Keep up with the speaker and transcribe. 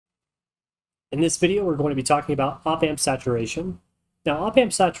In this video, we're going to be talking about op-amp saturation. Now,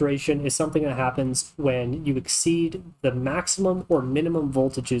 op-amp saturation is something that happens when you exceed the maximum or minimum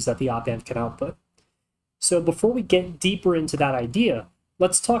voltages that the op-amp can output. So before we get deeper into that idea,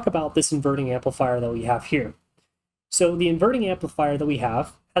 let's talk about this inverting amplifier that we have here. So the inverting amplifier that we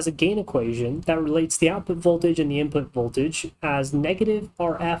have has a gain equation that relates the output voltage and the input voltage as negative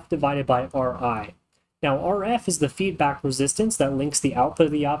RF divided by RI. Now, RF is the feedback resistance that links the output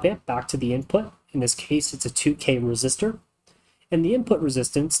of the op-amp back to the input. In this case, it's a 2K resistor. And the input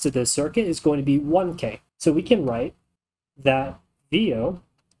resistance to this circuit is going to be 1K. So we can write that VO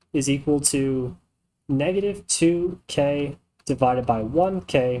is equal to negative 2K divided by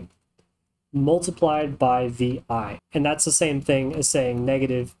 1K multiplied by VI. And that's the same thing as saying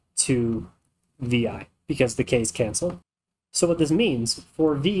negative 2VI because the K's cancel. So what this means,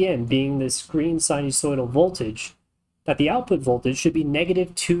 for Vin being this green sinusoidal voltage, that the output voltage should be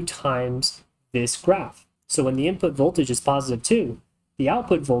negative 2 times this graph. So when the input voltage is positive 2, the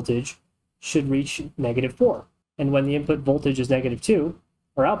output voltage should reach negative 4. And when the input voltage is negative 2,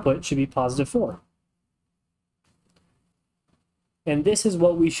 our output should be positive 4. And this is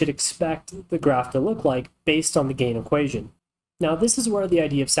what we should expect the graph to look like based on the gain equation. Now this is where the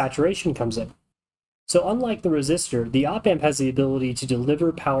idea of saturation comes in. So unlike the resistor, the op-amp has the ability to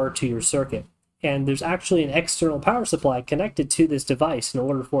deliver power to your circuit. And there's actually an external power supply connected to this device in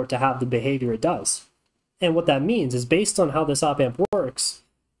order for it to have the behavior it does. And what that means is based on how this op-amp works,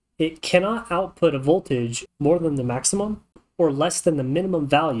 it cannot output a voltage more than the maximum or less than the minimum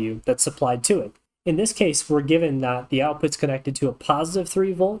value that's supplied to it. In this case, we're given that the output's connected to a positive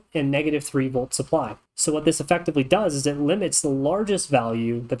 3 volt and negative 3 volt supply. So what this effectively does is it limits the largest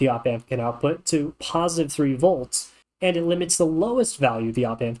value that the op-amp can output to positive 3 volts, and it limits the lowest value the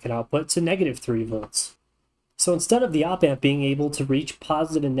op-amp can output to negative 3 volts. So instead of the op-amp being able to reach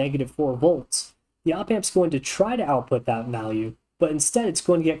positive and negative 4 volts, the op-amp's going to try to output that value, but instead it's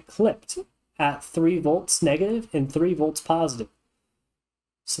going to get clipped at 3 volts negative and 3 volts positive.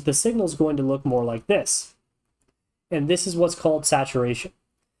 So the signal is going to look more like this. And this is what's called saturation.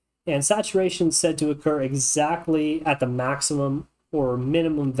 And saturation is said to occur exactly at the maximum or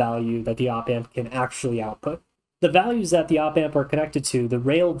minimum value that the op-amp can actually output. The values that the op-amp are connected to, the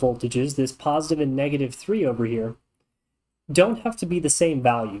rail voltages, this positive and negative 3 over here, don't have to be the same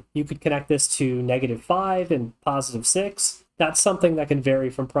value. You could connect this to negative 5 and positive 6. That's something that can vary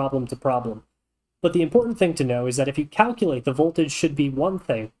from problem to problem. But the important thing to know is that if you calculate the voltage should be one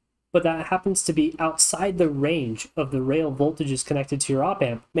thing, but that happens to be outside the range of the rail voltages connected to your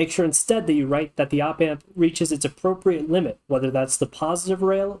op-amp, make sure instead that you write that the op-amp reaches its appropriate limit, whether that's the positive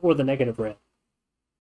rail or the negative rail.